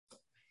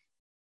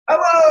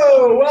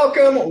Hello,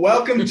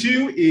 welcome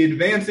to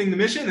Advancing the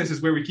Mission. This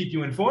is where we keep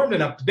you informed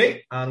and up to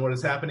date on what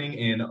is happening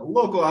in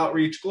local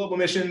outreach, global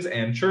missions,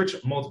 and church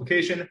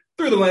multiplication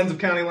through the lens of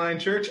County Line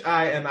Church.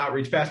 I am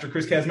Outreach Pastor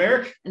Chris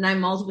Kazmarek. And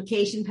I'm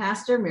Multiplication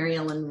Pastor Mary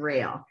Ellen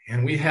Rail.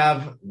 And we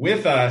have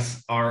with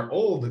us my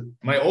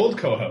old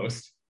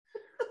co-host,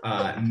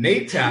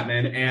 Nate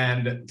Tatman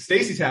and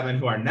Stacy Tatman,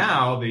 who are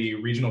now the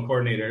regional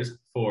coordinators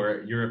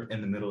for Europe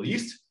and the Middle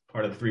East,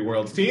 part of the Three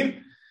Worlds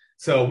team.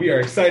 So we are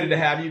excited to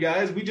have you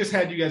guys. We just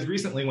had you guys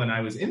recently when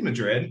I was in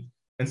Madrid.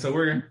 And so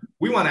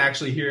we want to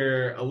actually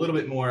hear a little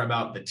bit more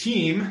about the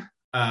team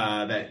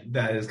that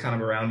is kind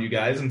of around you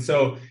guys. And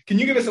so can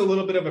you give us a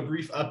little bit of a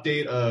brief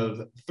update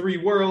of Three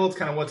Worlds,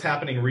 kind of what's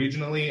happening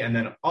regionally, and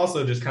then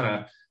also just kind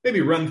of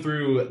maybe run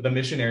through the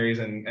missionaries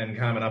and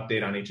kind of an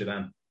update on each of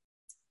them?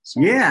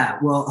 Yeah.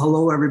 Well,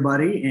 hello,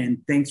 everybody.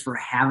 And thanks for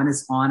having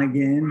us on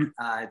again.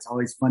 It's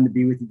always fun to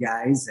be with you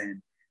guys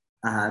and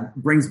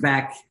brings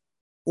back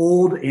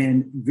old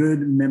and good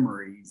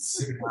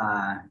memories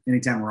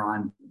anytime we're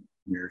on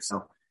here.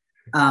 So,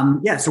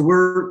 so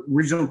we're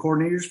regional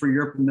coordinators for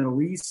Europe and the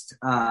Middle East.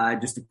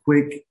 Just a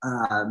quick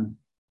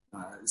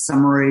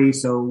summary.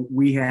 So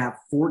we have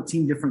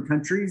 14 different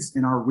countries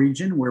in our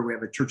region where we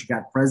have a Church of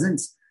God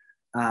presence.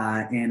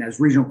 And as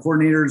regional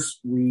coordinators,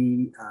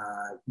 we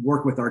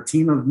work with our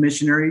team of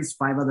missionaries,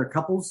 5 other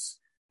couples.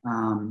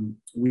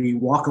 We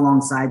walk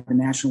alongside the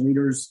national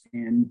leaders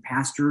and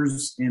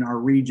pastors in our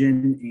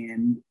region,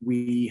 and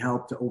we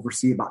help to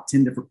oversee about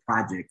 10 different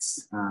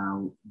projects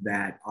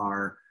that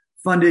are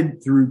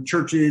funded through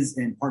churches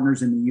and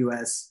partners in the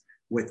U.S.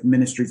 with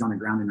ministries on the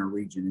ground in our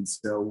region. And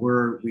so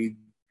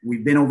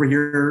we've been over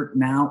here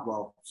now.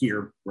 Well,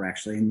 here we're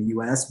actually in the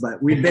U.S.,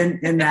 but we've been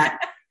in that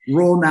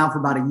role now for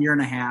about a year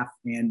and a half,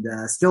 and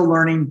still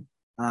learning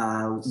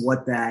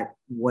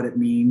what it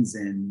means,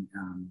 and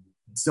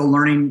still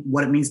learning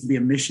what it means to be a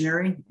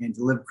missionary and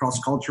to live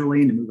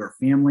cross-culturally and to move our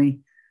family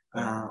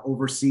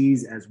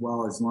overseas, as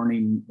well as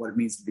learning what it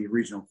means to be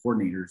regional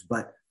coordinators.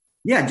 But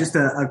yeah, just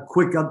a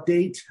quick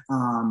update.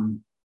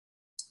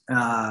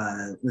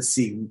 Let's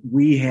see.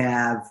 We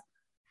have,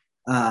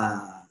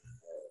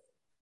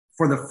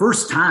 for the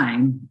first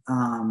time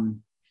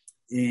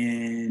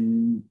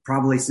in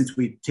probably since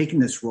we've taken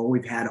this role,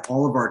 we've had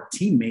all of our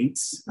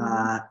teammates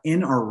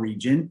in our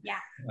region. Yeah.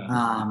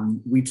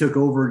 We took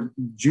over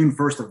June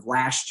 1st of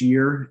last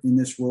year in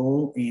this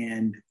role,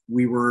 and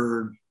we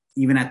were,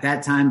 even at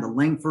that time, the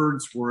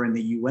Langfords were in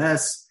the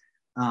U.S.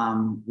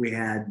 We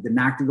had the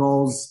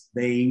Noctigals.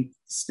 They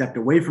stepped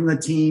away from the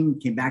team,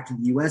 came back to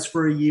the U.S.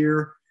 for a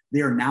year.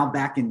 They are now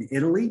back in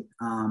Italy,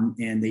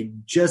 and they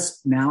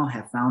just now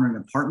have found an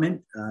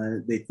apartment.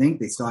 They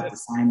still have to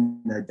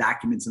sign the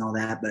documents and all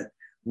that, but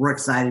we're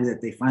excited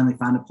that they finally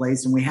found a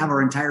place, and we have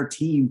our entire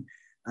team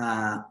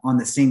on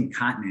the same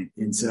continent.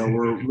 And so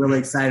we're really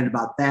excited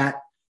about that.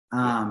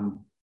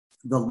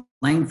 The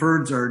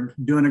Langfords are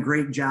doing a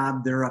great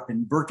job. They're up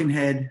in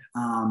Birkenhead,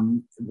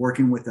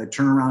 working with a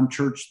turnaround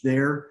church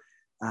there.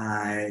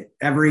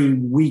 Every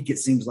week, it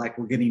seems like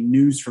we're getting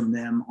news from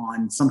them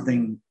on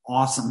something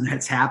awesome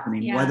that's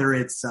happening, whether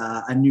it's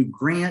a new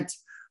grant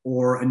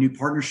or a new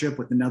partnership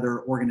with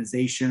another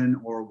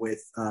organization or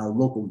with a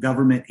local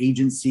government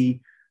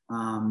agency.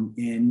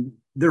 And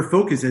their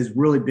focus has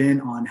really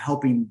been on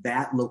helping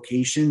that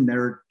location,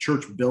 their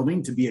church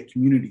building, to be a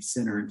community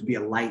center and to be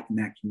a light in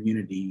that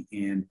community,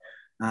 and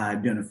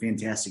doing a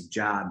fantastic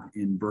job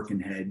in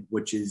Birkenhead,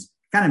 which is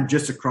kind of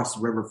just across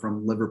the river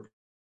from Liverpool.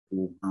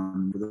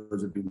 For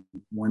those of you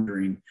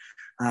wondering,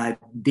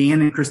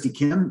 Dan and Christy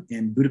Kim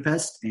in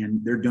Budapest,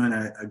 and they're doing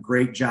a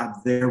great job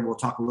there. We'll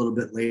talk a little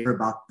bit later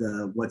about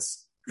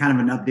what's kind of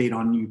an update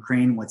on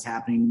Ukraine, what's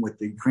happening with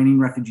the Ukrainian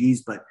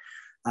refugees. But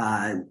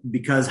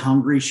because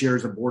Hungary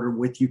shares a border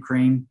with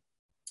Ukraine,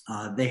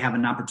 they have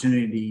an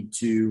opportunity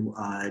to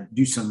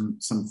do some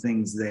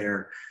things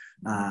there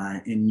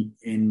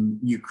in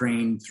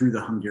Ukraine through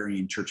the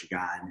Hungarian Church of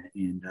God,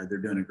 and they're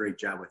doing a great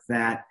job with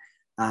that.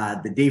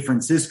 The De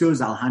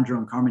Franciscos, Alejandro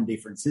and Carmen De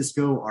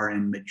Francisco, are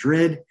in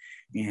Madrid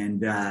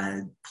and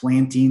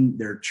planting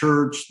their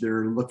church.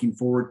 They're looking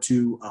forward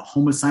to a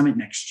home assignment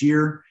next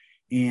year.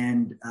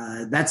 And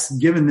that's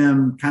given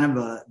them kind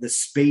of the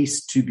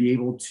space to be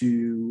able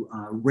to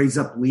raise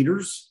up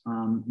leaders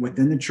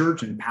within the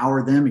church,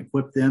 empower them,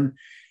 equip them,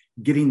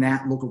 getting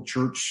that local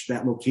church,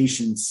 that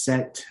location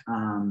set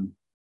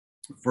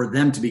for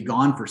them to be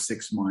gone for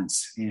 6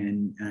 months,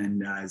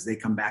 and as they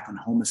come back on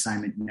home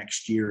assignment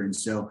next year. And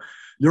so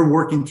they're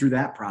working through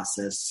that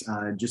process.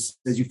 Just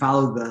as you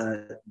follow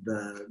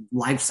the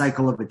life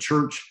cycle of a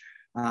church,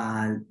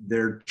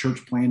 their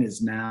church plan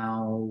is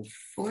now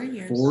 4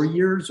 years. 4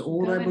 years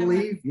old, I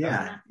believe.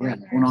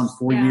 Going on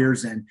 4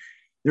 years. And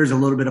there's a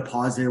little bit of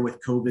pause there with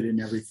COVID and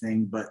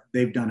everything, but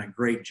they've done a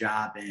great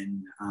job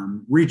in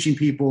reaching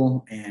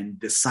people and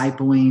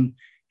discipling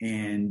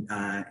and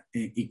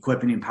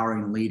equipping,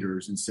 empowering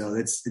leaders. And so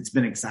it's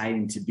been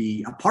exciting to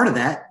be a part of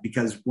that,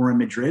 because we're in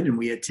Madrid and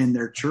we attend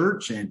their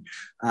church, and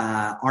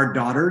our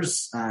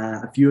daughters,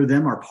 a few of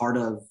them are part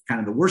of kind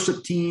of the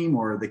worship team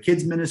or the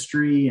kids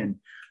ministry. And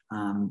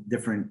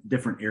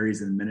different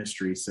areas of the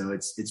ministry. So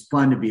it's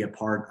fun to be a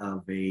part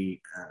of a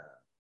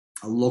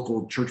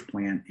local church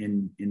plant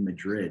in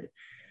Madrid.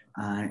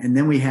 And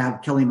then we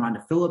have Kelly and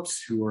Rhonda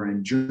Phillips, who are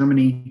in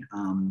Germany,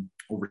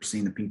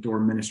 overseeing the Pink Door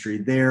ministry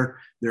there.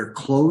 They're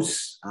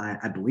close.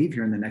 I believe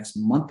here in the next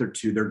month or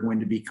two, they're going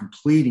to be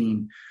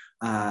completing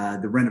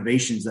the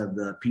renovations of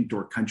the Pink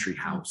Door Country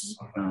House.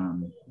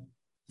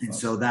 And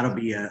so that'll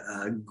be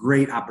a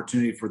great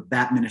opportunity for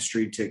that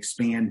ministry to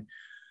expand,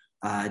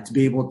 to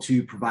be able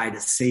to provide a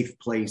safe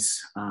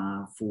place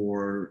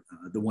for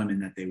the women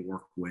that they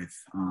work with,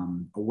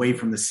 away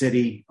from the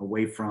city,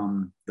 away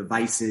from the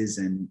vices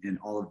and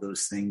all of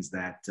those things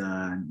that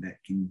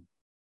can,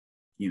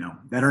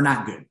 that are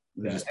not good.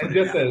 Yeah.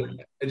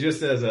 And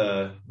just as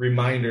a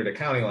reminder to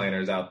county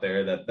liners out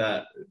there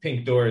that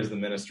Pink Door is the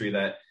ministry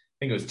that I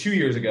think it was 2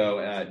 years ago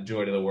at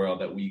Joy to the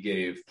World that we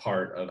gave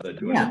part of the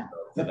Joy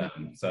to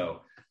them.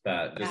 So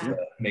that just to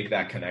make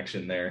that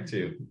connection there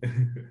too.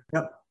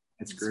 Yep.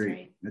 That's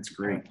great. That's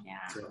great.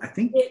 Yeah. So I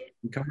think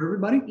we covered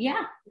everybody.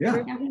 Yeah.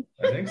 I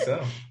think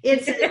so.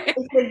 It's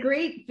a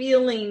great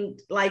feeling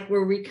like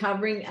we're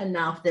recovering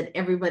enough that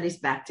everybody's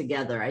back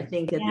together. I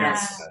think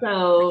that's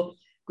so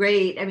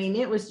great. I mean,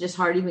 it was just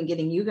hard even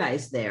getting you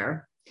guys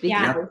there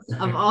because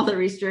of all the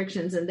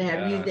restrictions, and to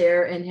have you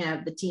there and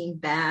have the team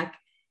back.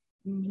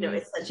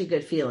 It's such a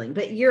good feeling.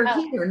 But you're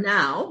here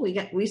now.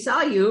 We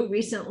saw you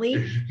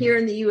recently here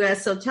in the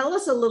U.S. So tell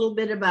us a little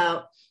bit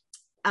about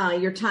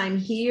your time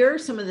here,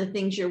 some of the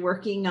things you're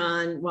working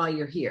on while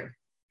you're here.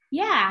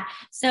 Yeah.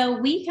 So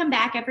we come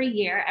back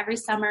every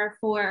summer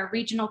for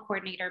regional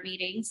coordinator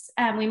meetings.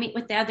 We meet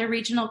with the other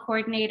regional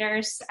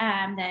coordinators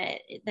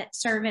that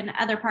serve in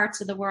other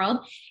parts of the world,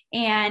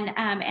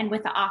 and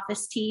with the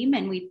office team.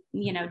 And we,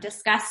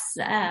 discuss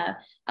a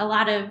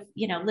lot of,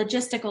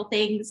 logistical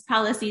things,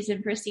 policies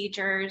and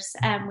procedures.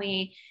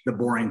 The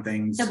boring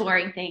things.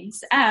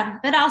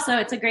 But also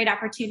it's a great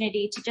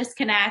opportunity to just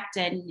connect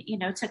and,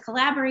 to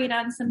collaborate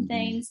on some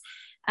things.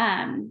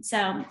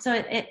 So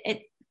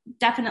it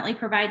definitely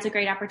provides a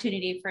great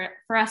opportunity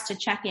for us to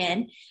check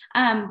in.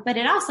 But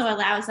it also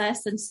allows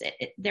us, since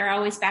they're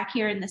always back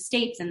here in the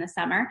States in the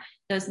summer,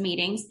 those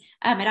meetings,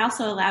 it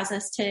also allows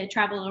us to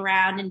travel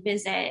around and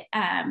visit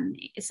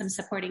some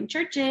supporting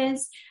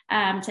churches,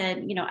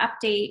 to,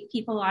 update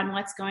people on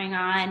what's going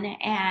on,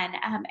 and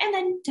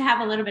then to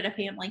have a little bit of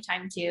family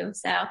time too.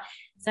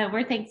 So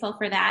we're thankful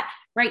for that.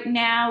 Right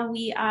now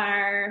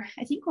I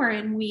think we're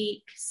in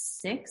week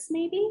 6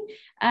 maybe,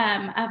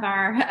 of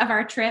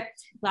our trip,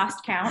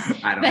 lost count.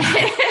 I don't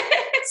know.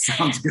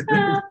 Sounds good.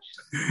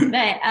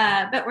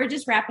 But we're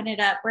just wrapping it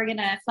up. We're going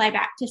to fly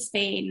back to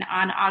Spain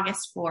on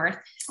August 4th.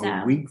 So.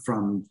 A week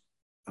from,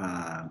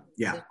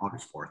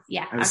 August 4th.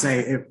 Yeah. I would say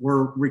if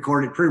we're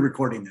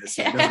pre-recording this,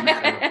 so it doesn't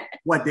matter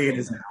what day it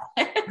is now.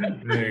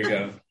 There you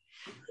go.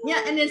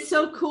 Yeah, and it's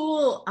so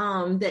cool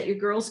that your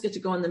girls get to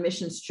go on the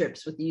missions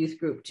trips with the youth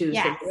group too.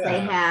 Yes. So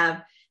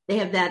they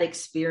have that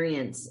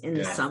experience in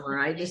the summer.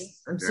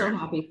 I'm so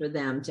happy for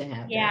them to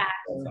have that.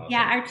 Awesome.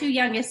 Yeah, our 2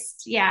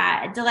 youngest,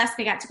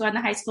 Deleska got to go on the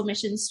high school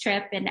missions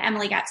trip, and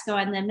Emily got to go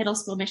on the middle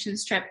school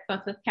missions trip,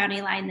 both with County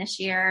Line this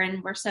year,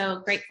 and we're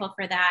so grateful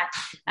for that.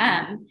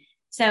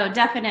 So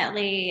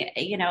definitely,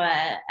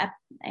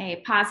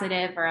 a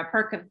positive or a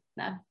perk of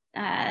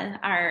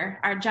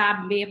our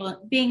job,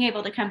 and being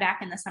able to come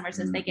back in the summers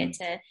as they get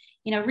to,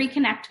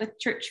 reconnect with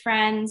church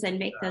friends and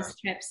make those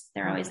trips.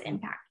 They're always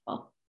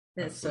impactful.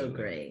 That's so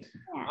great.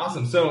 Yeah.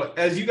 Awesome. So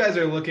as you guys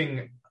are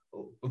looking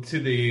to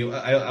the,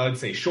 I would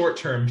say,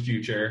 short-term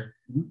future,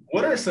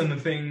 what are some of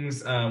the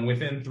things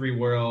within Three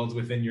Worlds,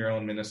 within your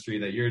own ministry,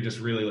 that you're just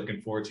really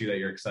looking forward to, that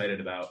you're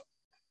excited about?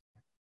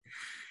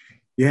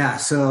 Yeah.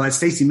 So as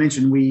Stacy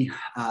mentioned, we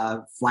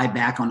fly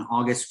back on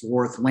August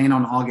 4th, land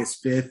on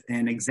August 5th,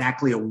 and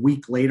exactly a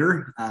week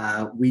later,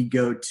 we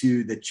go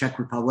to the Czech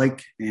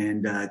Republic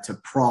and to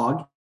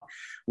Prague,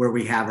 where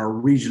we have our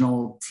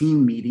regional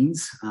team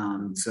meetings.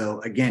 So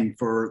again,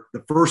 for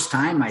the first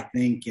time, I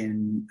think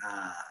in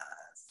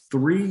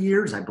 3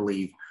 years, I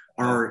believe,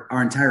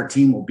 our entire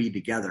team will be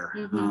together.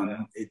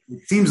 It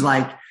seems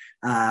like,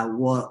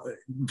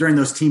 during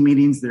those team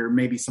meetings, there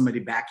may be somebody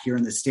back here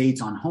in the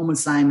States on home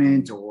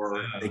assignment,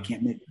 or they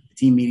can't make the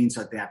team meeting,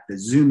 so they have to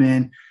Zoom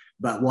in,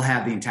 but we'll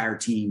have the entire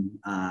team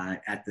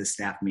at the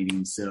staff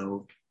meeting.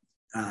 So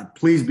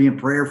please be in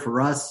prayer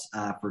for us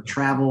for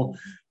travel.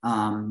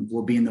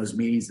 We'll be in those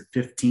meetings the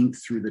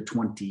 15th through the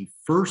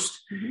 21st.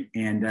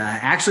 And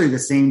actually the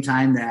same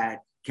time that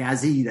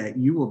Kazi, that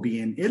you will be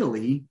in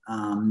Italy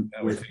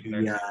with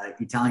the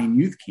Italian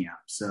youth camp.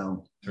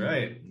 So that's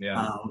right.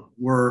 Yeah.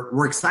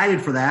 We're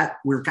excited for that.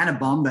 We're kind of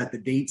bummed that the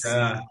dates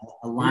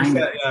aligned.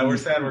 We're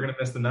sad we're going to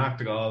miss the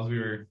Noctigals. We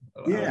were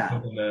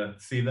hoping to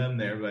see them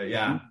there, but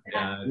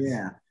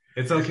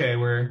it's okay.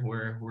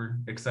 We're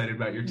excited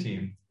about your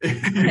team.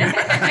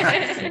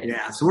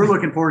 So we're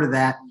looking forward to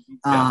that.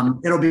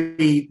 It'll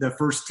be the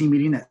first team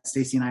meeting that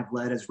Stacy and I have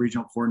led as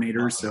regional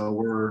coordinators. So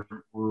we're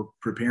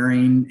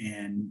preparing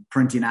and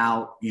printing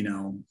out,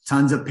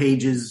 tons of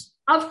pages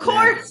Of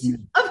course,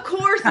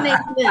 Nathan.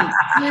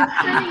 You're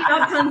sending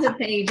out tons of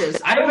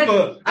pages. I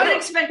would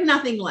expect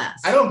nothing less.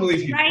 I don't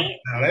believe he's right?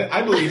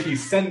 I believe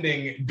he's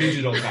sending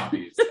digital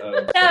copies.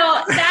 So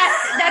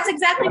that's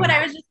exactly what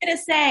I was just going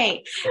to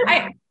say.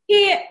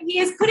 He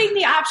is putting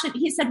the option.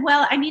 He said,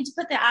 well, I need to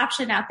put the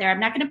option out there. I'm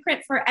not going to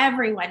print for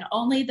everyone,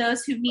 only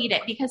those who need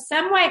it, because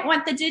some might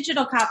want the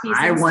digital copies.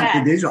 I want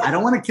the digital. I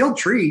don't want to kill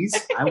trees.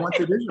 I want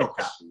the digital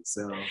copies.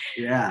 So,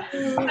 yeah.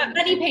 But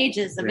many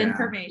pages of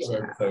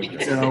information.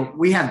 So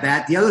we have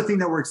that. The other thing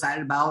that we're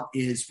excited about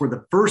is for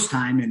the first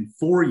time in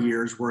 4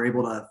 years, we're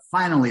able to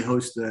finally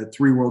host the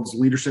Three Worlds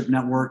Leadership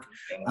Network.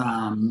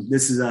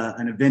 This is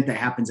an event that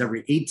happens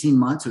every 18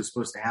 months. It was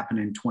supposed to happen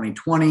in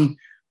 2020.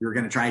 We were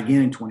going to try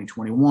again in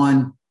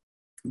 2021.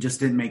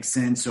 Just didn't make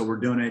sense. So we're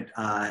doing it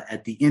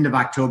at the end of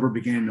October,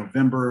 beginning of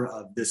November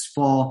of this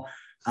fall.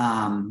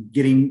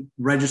 Getting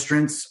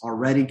registrants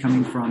already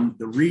coming from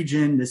the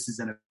region. This is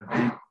an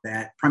event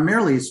that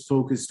primarily is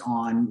focused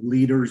on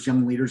leaders,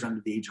 young leaders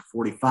under the age of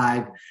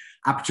 45.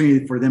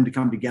 Opportunity for them to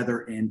come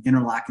together in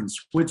Interlaken,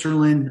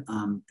 Switzerland,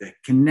 to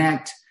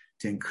connect,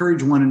 to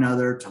encourage one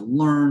another, to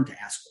learn, to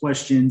ask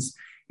questions.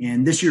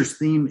 And this year's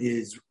theme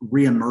is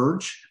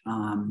reemerge,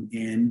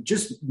 and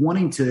just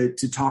wanting to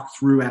talk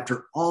through,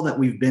 after all that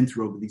we've been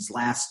through over these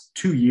last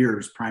 2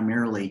 years,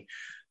 primarily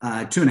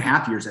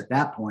 2.5 years at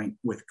that point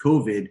with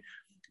COVID,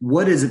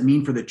 what does it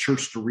mean for the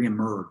church to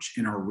reemerge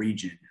in our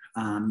region?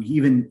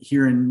 Even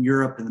here in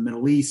Europe and the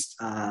Middle East,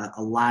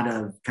 a lot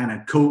of kind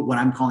of what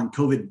I'm calling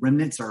COVID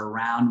remnants are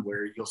around,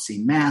 where you'll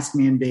see mask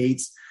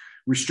mandates,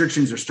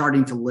 restrictions are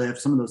starting to lift.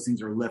 Some of those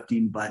things are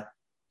lifting, but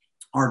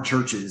our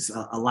churches,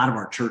 a lot of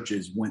our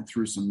churches went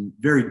through some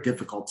very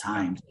difficult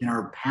times, and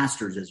our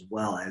pastors as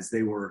well,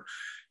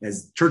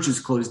 as churches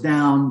closed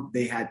down,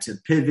 they had to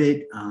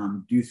pivot,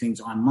 do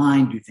things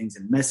online, do things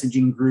in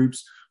messaging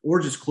groups, or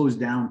just close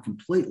down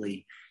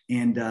completely.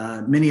 And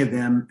many of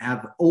them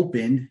have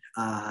opened,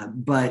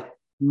 but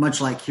much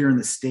like here in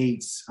the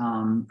States,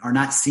 are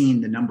not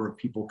seeing the number of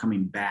people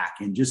coming back,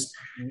 and just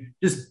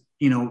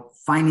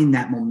finding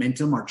that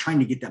momentum or trying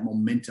to get that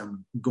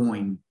momentum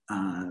going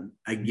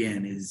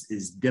again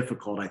is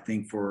difficult, I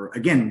think, for,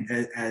 again,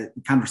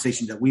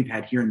 conversations that we've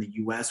had here in the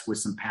U.S. with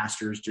some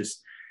pastors,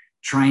 just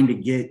trying to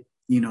get,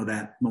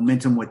 that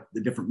momentum with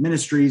the different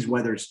ministries,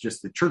 whether it's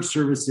just the church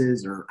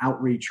services or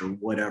outreach or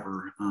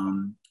whatever.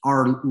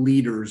 Our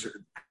leaders,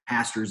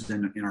 pastors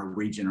in our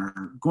region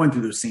are going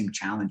through those same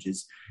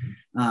challenges.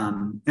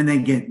 And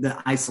then get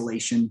the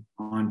isolation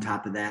on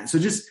top of that. So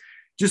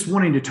just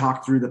wanting to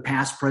talk through the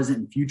past, present,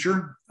 and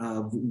future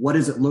of what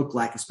does it look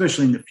like,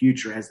 especially in the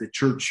future as the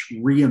church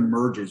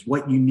reemerges.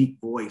 What unique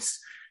voice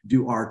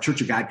do our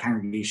Church of God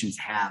congregations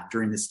have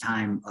during this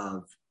time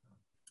of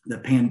the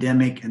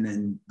pandemic and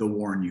then the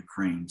war in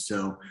Ukraine?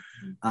 So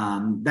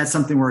that's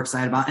something we're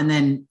excited about. And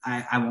then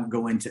I won't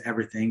go into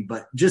everything,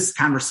 but just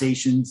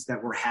conversations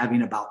that we're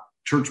having about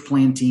church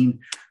planting,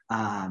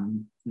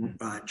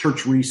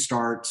 church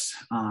restarts.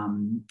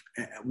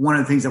 One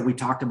of the things that we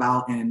talked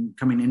about in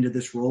coming into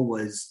this role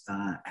was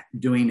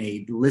doing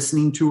a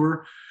listening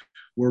tour,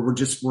 where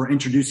we're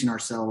introducing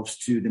ourselves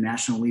to the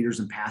national leaders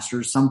and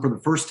pastors, some for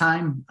the first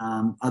time,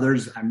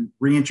 others I'm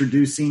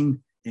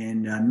reintroducing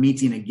and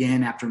meeting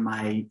again after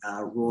my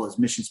role as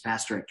missions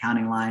pastor at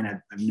County Line.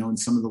 I've known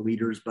some of the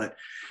leaders, but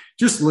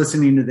just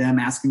listening to them,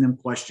 asking them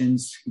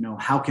questions,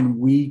 how can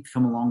we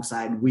come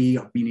alongside, we,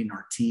 meaning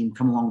our team,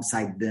 come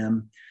alongside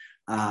them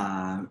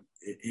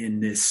in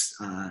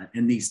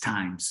these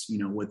times,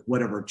 with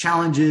whatever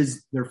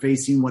challenges they're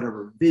facing,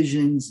 whatever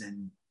visions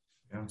and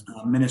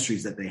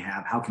ministries that they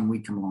have, how can we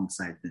come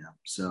alongside them?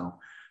 So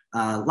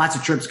lots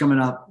of trips coming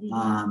up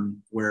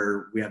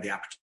where we have the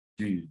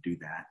opportunity to do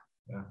that.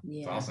 Yeah.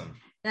 It's awesome.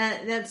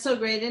 That's so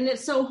great. And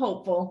it's so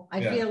hopeful.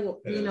 I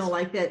feel,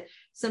 like that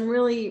some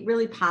really,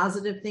 really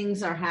positive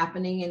things are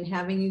happening, and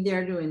having you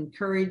there to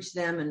encourage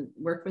them and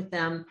work with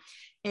them.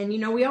 And,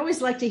 we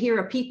always like to hear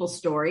a people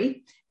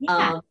story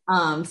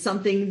of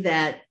something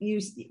that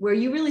where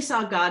you really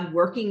saw God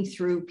working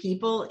through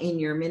people in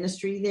your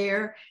ministry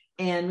there.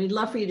 And we'd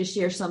love for you to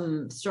share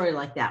some story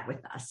like that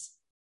with us.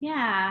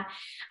 Yeah.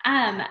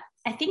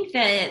 I think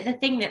the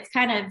thing that's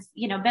kind of,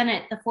 been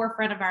at the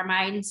forefront of our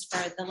minds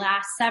for the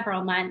last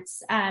several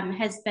months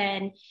has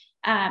been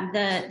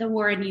the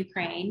war in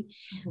Ukraine.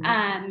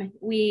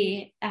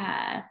 We,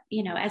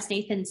 as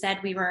Nathan said,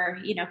 we were,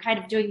 kind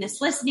of doing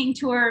this listening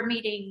tour,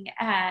 meeting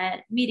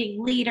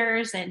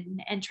leaders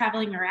and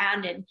traveling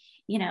around and,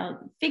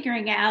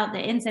 figuring out the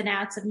ins and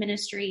outs of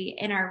ministry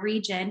in our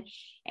region.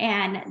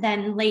 And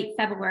then late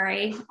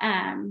February,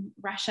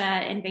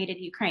 Russia invaded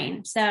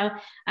Ukraine. So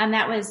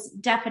that was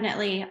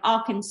definitely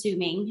all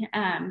consuming,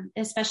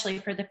 especially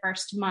for the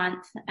first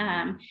month.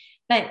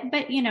 But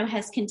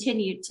has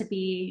continued to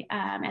be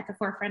at the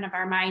forefront of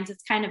our minds.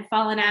 It's kind of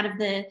fallen out of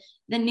the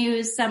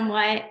news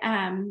somewhat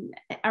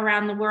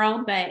around the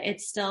world, but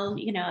it's still,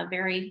 a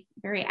very,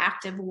 very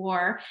active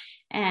war.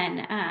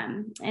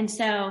 And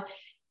so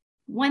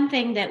one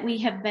thing that we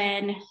have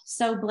been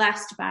so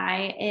blessed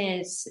by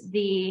is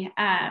the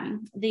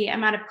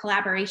amount of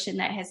collaboration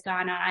that has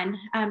gone on.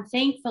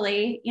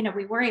 Thankfully,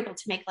 we were able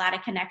to make a lot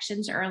of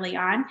connections early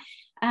on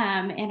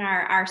in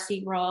our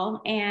RC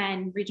role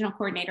and regional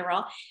coordinator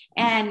role,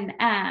 and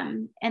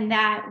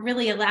that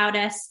really allowed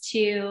us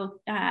to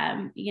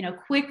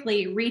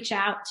quickly reach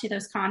out to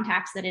those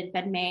contacts that had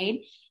been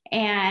made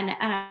and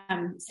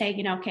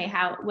say, okay,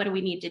 what do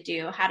we need to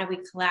do? How do we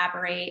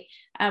collaborate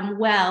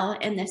well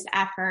in this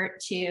effort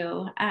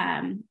to,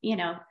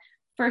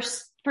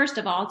 first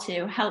of all,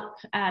 to help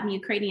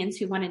Ukrainians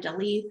who wanted to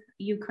leave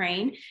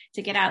Ukraine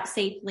to get out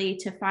safely,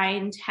 to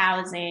find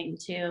housing,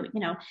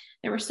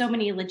 there were so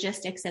many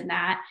logistics in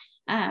that.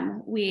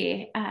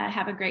 We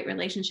have a great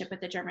relationship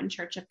with the German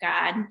Church of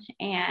God,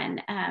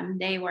 and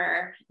they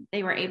were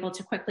able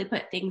to quickly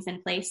put things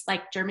in place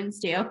like Germans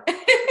do.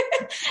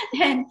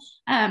 And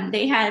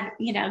they had,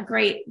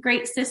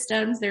 great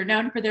systems. They're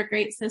known for their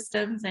great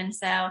systems. And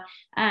so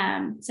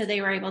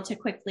they were able to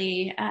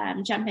quickly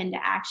jump into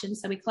action.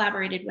 So we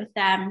collaborated with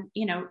them,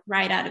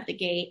 right out of the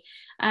gate.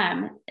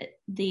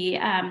 The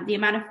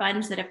amount of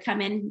funds that have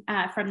come in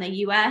from the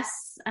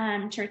U.S.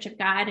 Church of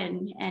God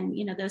and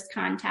those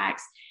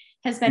contacts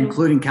has been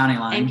including County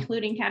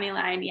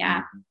Line.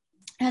 Yeah,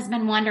 has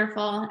been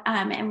wonderful.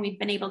 And we've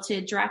been able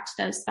to direct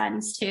those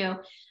funds to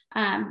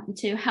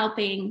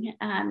helping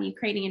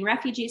Ukrainian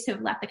refugees who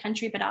have left the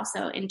country, but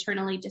also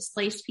internally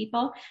displaced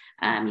people,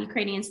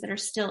 Ukrainians that are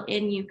still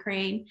in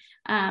Ukraine,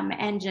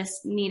 and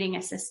just needing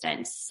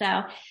assistance.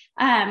 So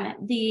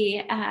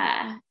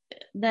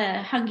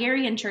the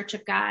Hungarian Church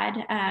of God,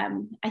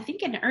 I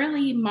think in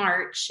early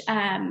March,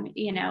 and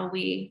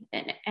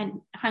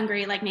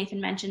Hungary, like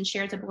Nathan mentioned,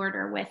 shares a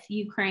border with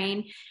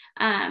Ukraine.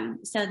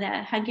 So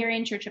the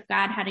Hungarian Church of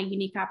God had a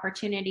unique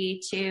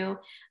opportunity to,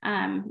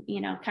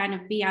 kind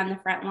of be on the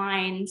front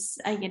lines,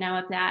 of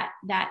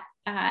that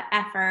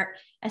effort,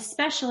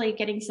 especially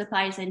getting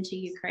supplies into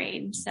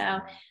Ukraine. So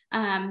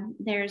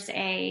there's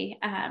a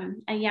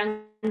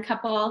young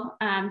couple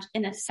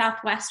in the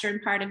southwestern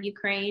part of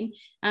Ukraine,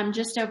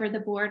 just over the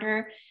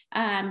border.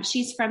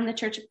 She's from the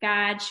Church of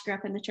God. She grew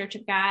up in the Church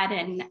of God,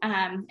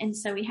 and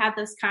so we have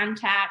those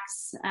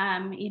contacts,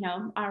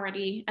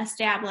 already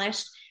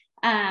established.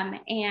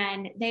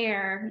 And they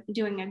are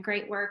doing a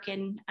great work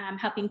in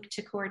helping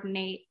to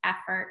coordinate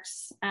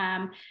efforts,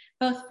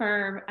 both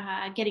for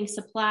getting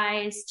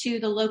supplies to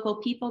the local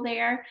people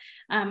there,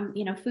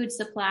 food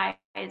supplies,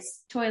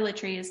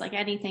 toiletries, like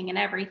anything and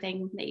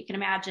everything that you can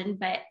imagine,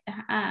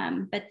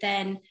 but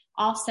then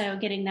also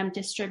getting them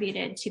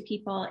distributed to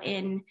people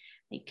in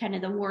kind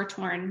of the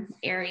war-torn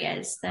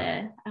areas,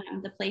 the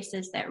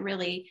places that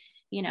really,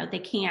 they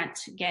can't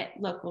get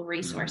local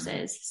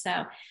resources.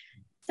 So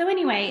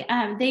anyway,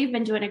 they've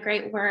been doing a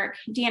great work.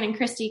 Dan and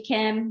Christy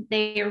Kim,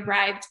 they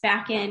arrived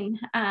back in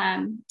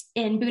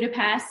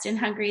Budapest in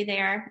Hungary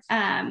there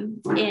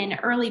in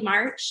early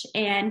March,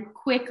 and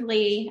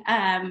quickly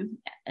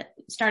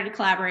started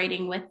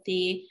collaborating with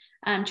the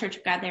Church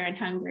of God there in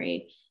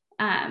Hungary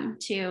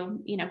to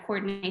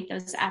coordinate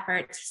those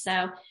efforts.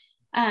 So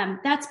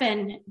that's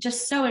been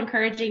just so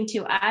encouraging to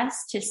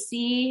us to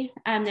see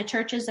the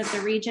churches of the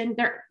region.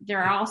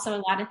 There are also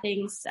a lot of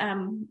things, a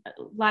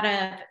lot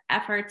of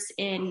efforts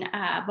in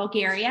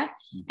Bulgaria,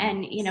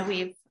 and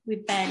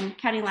we've been,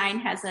 County Line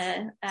has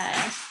a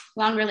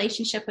long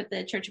relationship with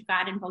the Church of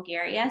God in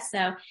Bulgaria.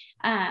 So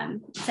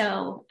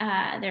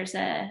there's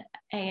a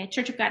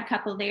Church of God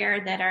couple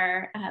there that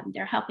are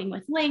they're helping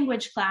with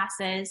language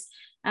classes.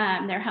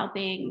 They're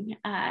helping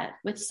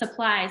with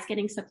supplies,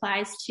 getting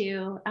supplies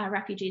to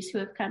refugees who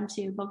have come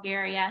to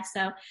Bulgaria.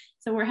 So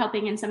we're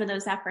helping in some of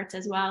those efforts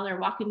as well, or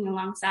walking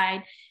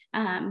alongside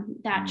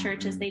that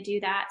church as they do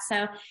that.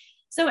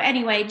 So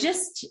anyway,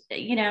 just,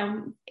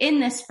 in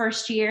this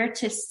first year,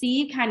 to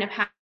see kind of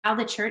how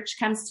the church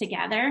comes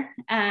together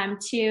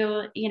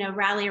to,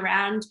 rally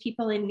around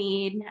people in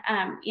need,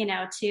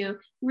 to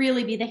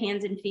really be the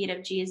hands and feet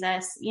of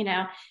Jesus.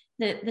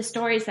 The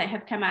stories that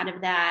have come out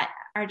of that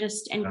are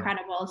just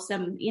incredible.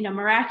 Some,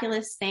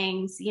 miraculous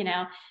things,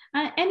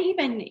 and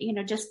even,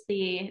 just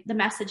the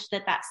message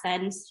that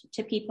sends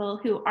to people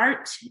who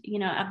aren't,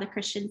 of the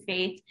Christian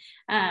faith.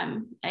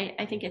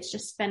 I think it's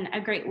just been a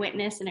great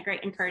witness and a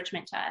great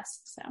encouragement to us.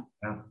 So.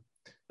 Yeah.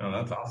 Oh,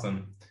 that's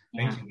awesome.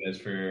 Thank you guys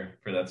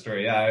for that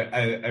story. Yeah,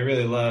 I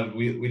really love,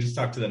 we just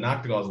talked to the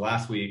Noctigals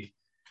last week.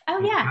 Oh,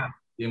 yeah.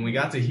 And we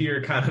got to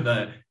hear kind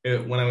of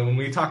when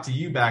we talked to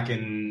you back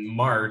in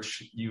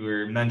March, you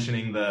were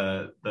mentioning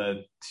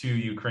the two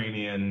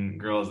Ukrainian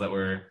girls that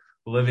were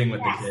living with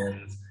the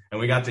kids,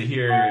 and we got to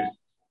hear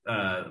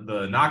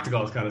the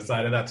Noctigals kind of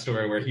side of that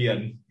story, where he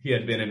had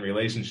been in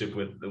relationship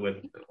with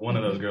one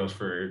of those girls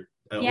for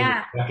over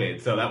a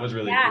decade. So that was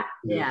really cool.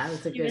 Yeah, it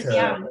was a good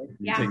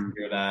taking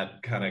care of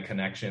that kind of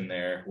connection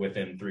there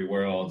within Three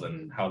Worlds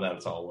and how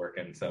that's all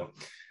working. So.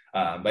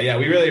 But yeah,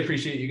 we really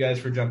appreciate you guys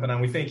for jumping on.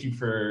 We thank you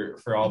for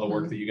all the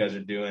work that you guys are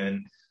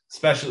doing,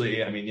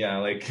 especially, I mean, yeah,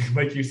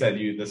 like you said,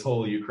 this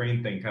whole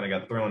Ukraine thing kind of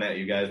got thrown at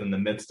you guys in the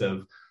midst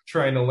of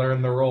trying to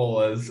learn the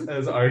role as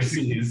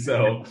RCs.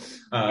 So,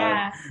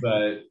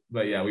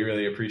 but yeah, we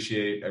really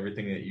appreciate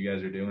everything that you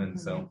guys are doing.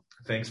 So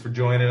thanks for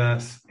joining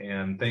us,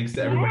 and thanks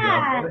to everybody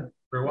out there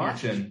for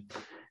watching.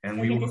 And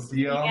we will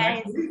see you all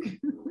next week.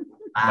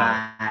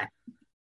 Bye.